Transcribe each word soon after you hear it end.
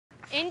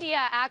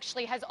India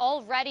actually has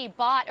already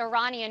bought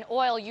Iranian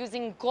oil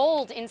using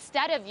gold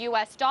instead of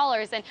U.S.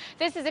 dollars. And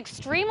this is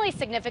extremely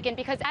significant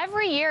because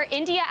every year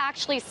India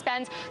actually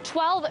spends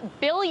 12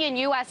 billion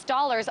U.S.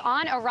 dollars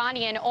on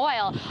Iranian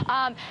oil.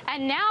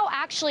 And now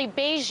actually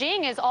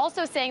Beijing is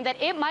also saying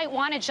that it might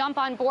want to jump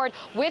on board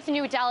with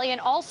New Delhi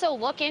and also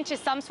look into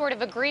some sort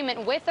of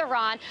agreement with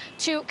Iran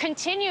to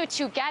continue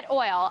to get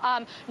oil.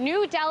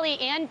 New Delhi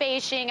and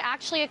Beijing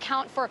actually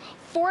account for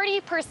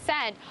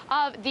 40%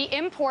 of the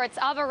imports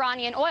of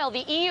Iranian oil.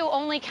 The EU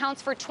only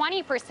counts for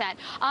 20%.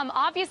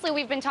 Obviously,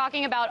 we've been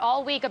talking about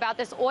all week about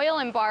this oil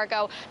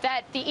embargo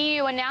that the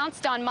EU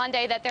announced on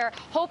Monday that they're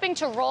hoping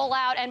to roll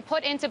out and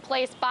put into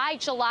place by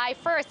July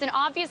 1st. And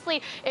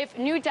obviously, if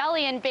New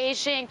Delhi and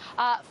Beijing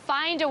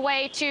find a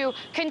way to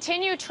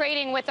continue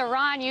trading with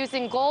Iran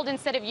using gold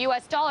instead of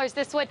U.S. dollars,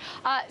 this would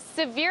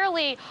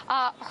severely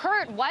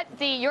hurt what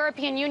the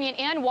European Union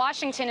and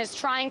Washington is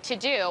trying to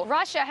do.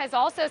 Russia has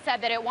also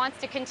said that it wants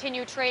to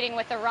continue trading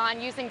with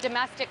Iran using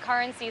domestic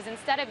currencies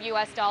instead of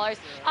U.S. dollars.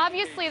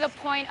 Obviously, the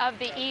point of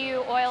the EU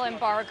oil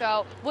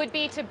embargo would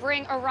be to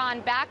bring Iran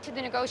back to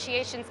the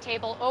negotiations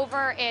table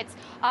over its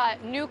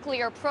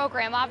nuclear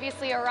program.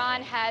 Obviously,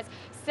 Iran has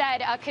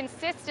said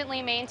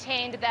consistently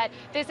maintained that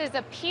this is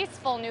a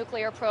peaceful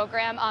nuclear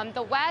program.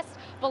 The West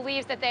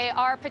believes that they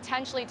are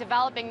potentially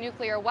developing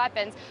nuclear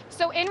weapons.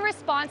 So in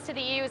response to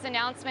the EU's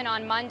announcement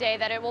on Monday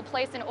that it will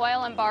place an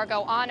oil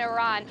embargo on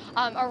Iran,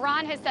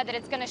 Iran has said that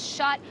it's going to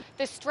shut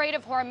the Strait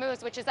of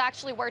Hormuz, which is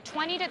actually where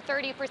 20 to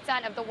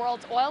 30% of the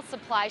world's oil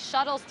supply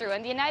shuttles through.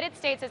 And the United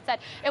States has said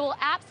it will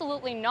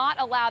absolutely not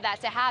allow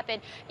that to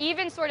happen,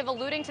 even sort of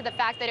alluding to the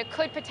fact that it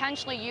could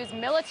potentially use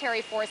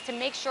military force to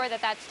make sure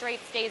that that strait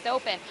stays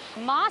open.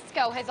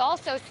 Moscow has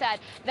also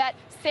said that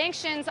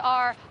sanctions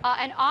are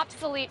an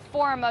obsolete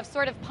form of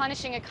sort of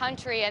punishing a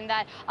country and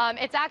that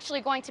it's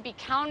actually going to be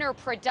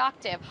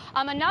counterproductive.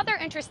 Another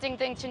interesting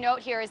thing to note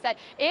here is that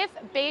if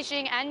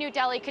Beijing and New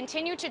Delhi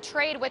continue to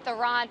trade with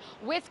Iran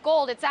with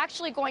gold, it's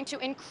actually going to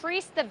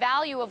increase the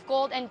value of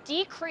gold and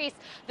decrease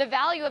the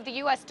value of the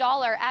U.S.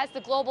 dollar as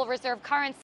the global reserve currency.